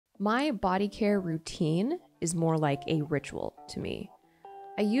My body care routine is more like a ritual to me.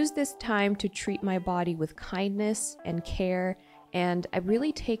 I use this time to treat my body with kindness and care, and I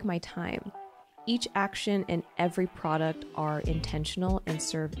really take my time. Each action and every product are intentional and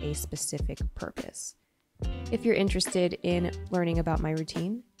serve a specific purpose. If you're interested in learning about my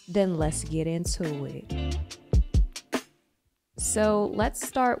routine, then let's get into it. So let's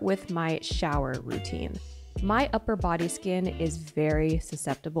start with my shower routine. My upper body skin is very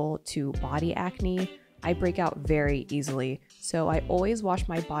susceptible to body acne. I break out very easily, so I always wash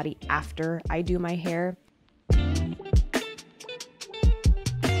my body after I do my hair.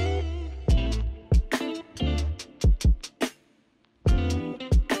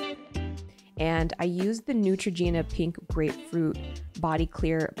 And I use the Neutrogena Pink Grapefruit Body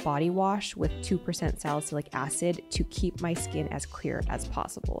Clear Body Wash with 2% salicylic acid to keep my skin as clear as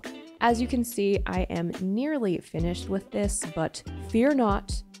possible. As you can see, I am nearly finished with this, but fear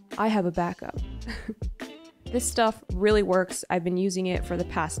not, I have a backup. This stuff really works. I've been using it for the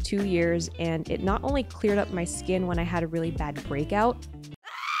past 2 years, and it not only cleared up my skin when I had a really bad breakout,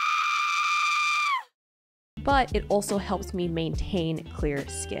 but it also helps me maintain clear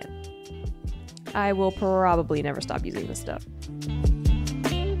skin. I will probably never stop using this stuff.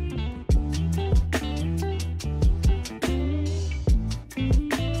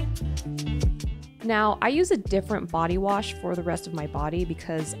 Now, I use a different body wash for the rest of my body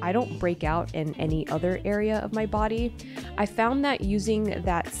because I don't break out in any other area of my body. I found that using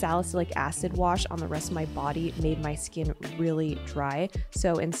that salicylic acid wash on the rest of my body made my skin really dry.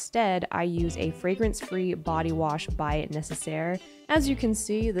 So instead, I use a fragrance-free body wash by Necessaire. As you can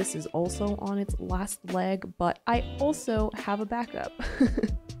see, this is also on its last leg, but I also have a backup.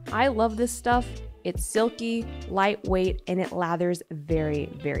 I love this stuff. It's silky, lightweight, and it lathers very,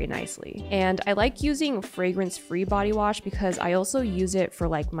 very nicely. And I like using fragrance-free body wash because I also use it for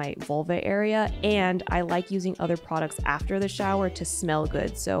like my vulva area, and I like using other products after the shower to smell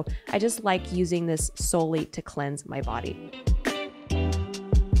good. So I just like using this solely to cleanse my body.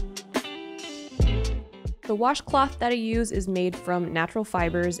 The washcloth that I use is made from natural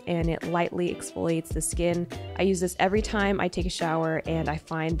fibers and it lightly exfoliates the skin. I use this every time I take a shower and I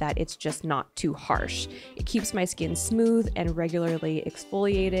find that it's just not too harsh. It keeps my skin smooth and regularly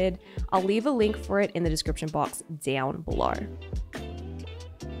exfoliated. I'll leave a link for it in the description box down below.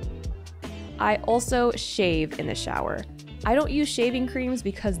 I also shave in the shower. I don't use shaving creams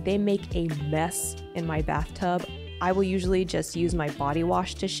because they make a mess in my bathtub. I will usually just use my body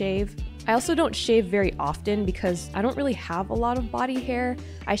wash to shave. I also don't shave very often because I don't really have a lot of body hair.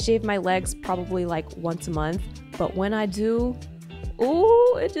 I shave my legs probably like once a month, but when I do,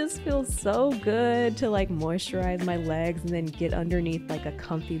 ooh, it just feels so good to like moisturize my legs and then get underneath like a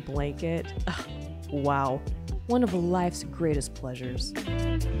comfy blanket. Ugh, wow, one of life's greatest pleasures.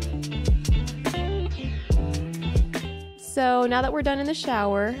 So now that we're done in the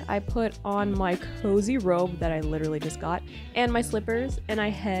shower, I put on my cozy robe that I literally just got and my slippers, and I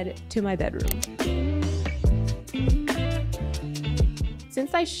head to my bedroom.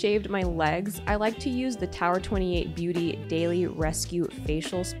 Since I shaved my legs, I like to use the Tower 28 Beauty Daily Rescue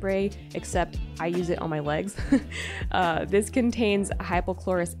Facial Spray, except I use it on my legs. This contains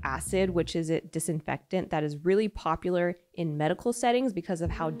hypochlorous acid, which is a disinfectant that is really popular in medical settings because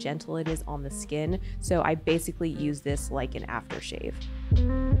of how gentle it is on the skin. So I basically use this like an aftershave.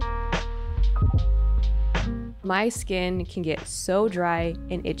 My skin can get so dry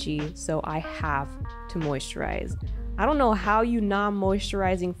and itchy, so I have to moisturize. I don't know how you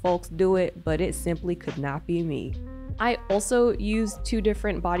non-moisturizing folks do it, but it simply could not be me. I also use 2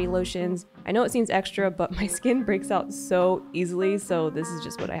 different body lotions. I know it seems extra, but my skin breaks out so easily, so this is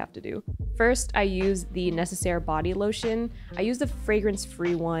just what I have to do. First, I use the Necessaire body lotion. I use the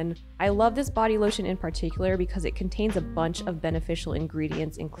fragrance-free one. I love this body lotion in particular because it contains a bunch of beneficial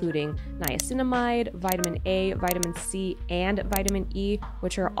ingredients, including niacinamide, vitamin A, vitamin C, and vitamin E,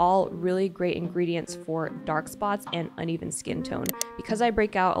 which are all really great ingredients for dark spots and uneven skin tone. Because I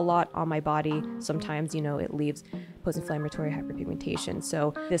break out a lot on my body, sometimes, you know, it leaves post-inflammatory hyperpigmentation.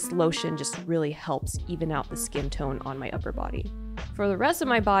 So this lotion just really helps even out the skin tone on my upper body. For the rest of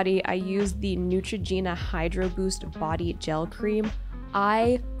my body, I use the Neutrogena Hydro Boost Body Gel Cream.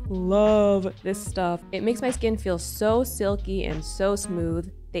 I love this stuff. It makes my skin feel so silky and so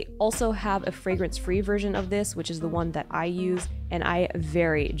smooth. They also have a fragrance-free version of this, which is the one that I use, and I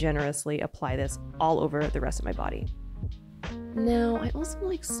very generously apply this all over the rest of my body. Now, I also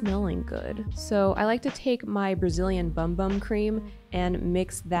like smelling good, so I like to take my Brazilian Bum Bum cream and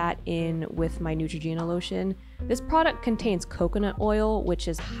mix that in with my Neutrogena lotion. This product contains coconut oil, which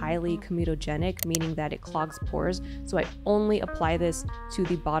is highly comedogenic, meaning that it clogs pores, so I only apply this to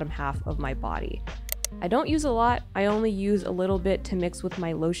the bottom half of my body. I don't use a lot, I only use a little bit to mix with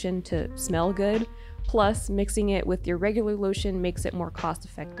my lotion to smell good. Plus, mixing it with your regular lotion makes it more cost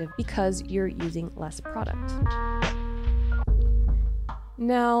effective because you're using less product.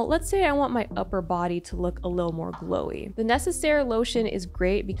 Now, let's say I want my upper body to look a little more glowy. The Necessaire lotion is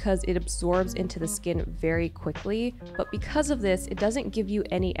great because it absorbs into the skin very quickly, but because of this, it doesn't give you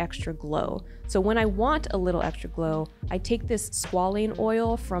any extra glow. So when I want a little extra glow, I take this squalane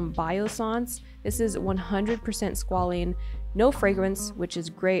oil from Biossance. This is 100% squalane, no fragrance, which is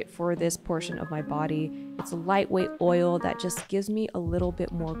great for this portion of my body. It's a lightweight oil that just gives me a little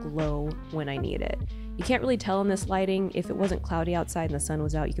bit more glow when I need it. You can't really tell in this lighting. If it wasn't cloudy outside and the sun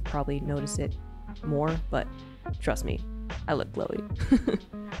was out, you could probably notice it more, but trust me, I look glowy.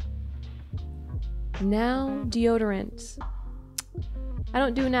 Now, deodorant. I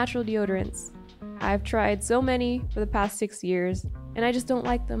don't do natural deodorants. I've tried so many for the past 6 years, and I just don't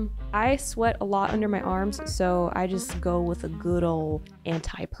like them. I sweat a lot under my arms, so I just go with a good old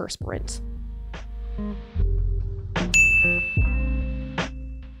antiperspirant.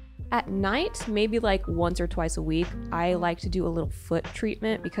 At night, maybe like once or twice a week, I like to do a little foot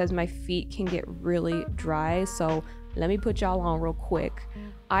treatment because my feet can get really dry. So let me put y'all on real quick.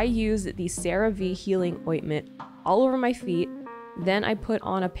 I use the CeraVe Healing Ointment all over my feet. Then I put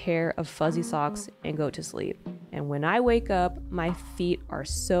on a pair of fuzzy socks and go to sleep. And when I wake up, my feet are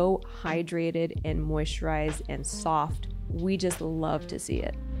so hydrated and moisturized and soft. We just love to see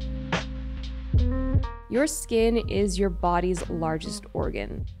it. Your skin is your body's largest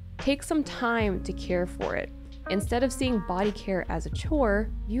organ. Take some time to care for it. Instead of seeing body care as a chore,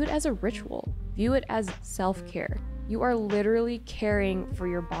 view it as a ritual. View it as self-care. You are literally caring for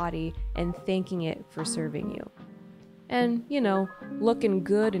your body and thanking it for serving you. And, you know, looking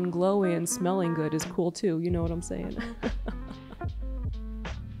good and glowy and smelling good is cool too, you know what I'm saying?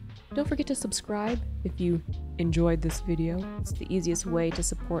 Don't forget to subscribe if you enjoyed this video. It's the easiest way to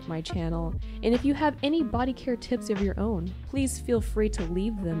support my channel. And if you have any body care tips of your own, please feel free to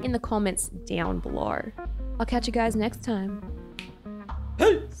leave them in the comments down below. I'll catch you guys next time.